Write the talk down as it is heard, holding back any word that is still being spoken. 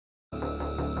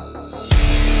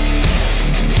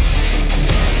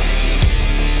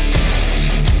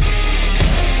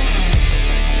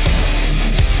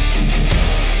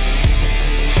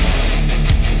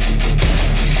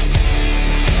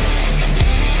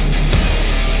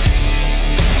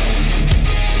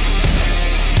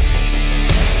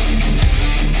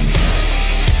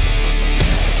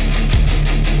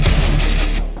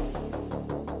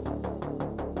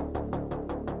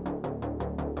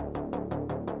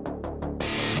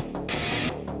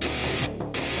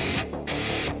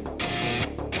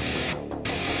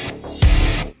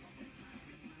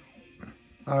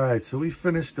All right, so we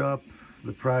finished up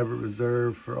the private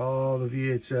reserve for all the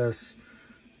VHS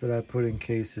that I put in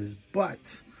cases, but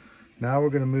now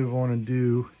we're gonna move on and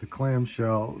do the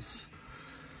clamshells.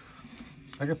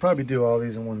 I could probably do all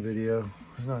these in one video.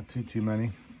 There's not too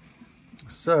many.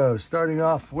 So starting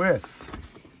off with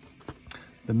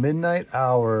the Midnight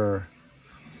Hour.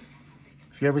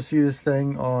 If you ever see this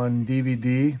thing on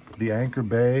DVD, the Anchor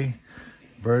Bay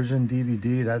version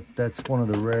DVD, that's one of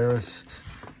the rarest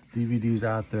DVDs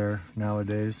out there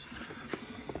nowadays.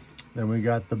 Then we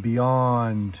got the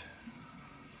Beyond,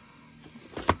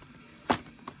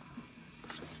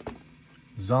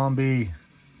 Zombie.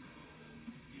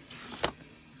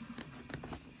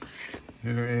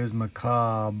 Here is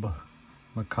Macabre,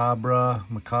 Macabre,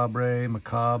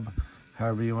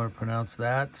 however you want to pronounce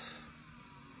that.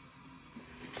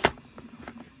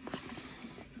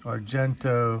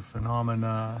 Argento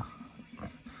Phenomena,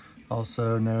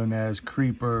 also known as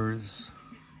Creepers.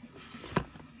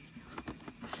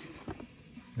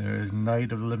 There is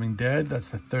Night of the Living Dead, that's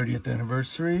the 30th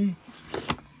anniversary.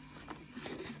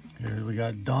 Here we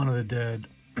got Dawn of the Dead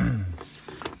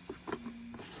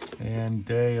and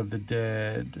Day of the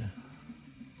Dead.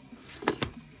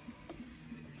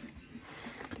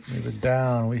 Move it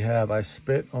down, we have I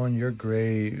Spit on Your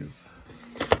Grave.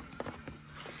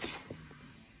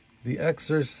 The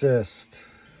Exorcist.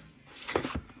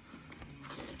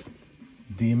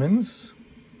 Demons.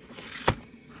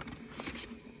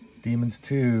 Demons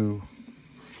 2.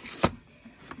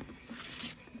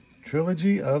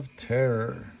 Trilogy of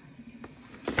Terror.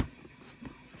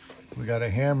 We got a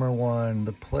Hammer one,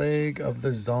 The Plague of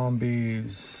the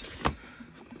Zombies.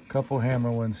 Couple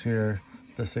Hammer ones here.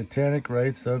 The Satanic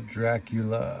Rites of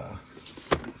Dracula.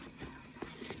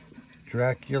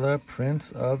 Dracula,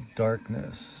 Prince of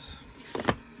Darkness.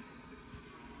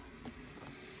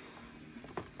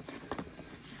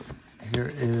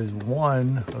 Here is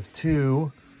one of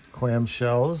two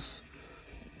clamshells.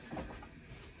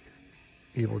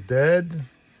 Evil Dead.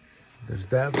 There's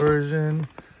that version.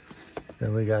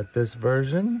 Then we got this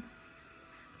version.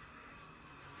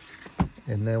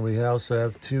 And then we also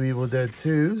have two Evil Dead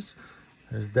 2s.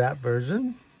 There's that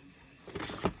version.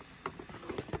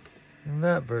 And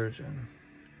that version.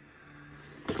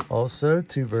 Also,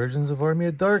 two versions of Army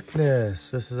of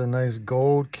Darkness. This is a nice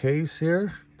gold case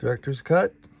here. Director's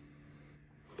cut.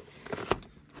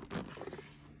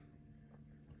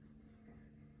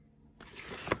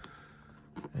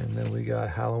 And then we got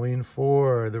Halloween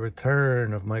 4, The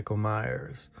Return of Michael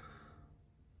Myers.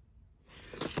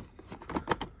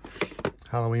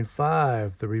 Halloween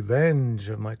 5, The Revenge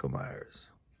of Michael Myers.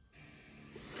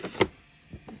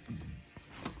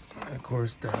 And of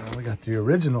course, down we got the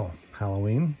original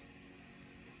Halloween.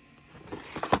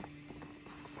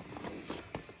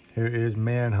 Here is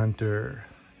Manhunter.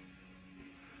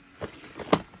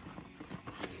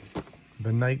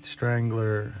 The Night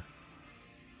Strangler.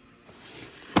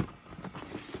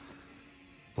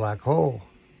 Black Hole.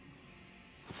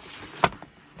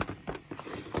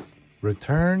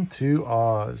 Return to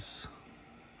Oz.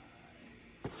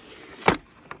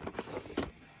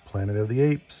 Planet of the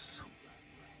Apes.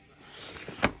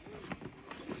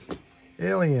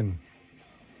 Alien.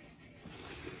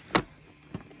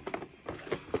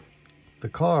 The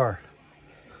Car.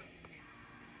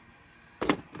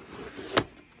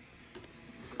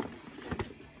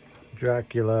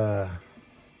 Dracula.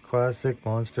 Classic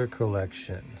Monster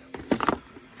Collection.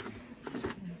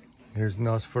 Here's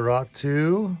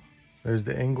Nosferatu. There's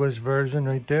the English version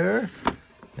right there.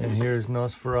 And here's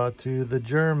Nosferatu, the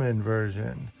German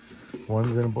version.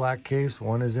 One's in a black case,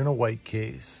 one is in a white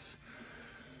case.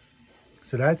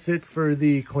 So that's it for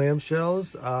the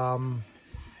clamshells.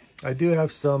 I do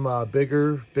have some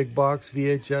big box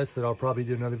VHS that I'll probably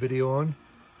do another video on.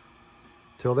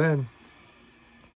 Till then.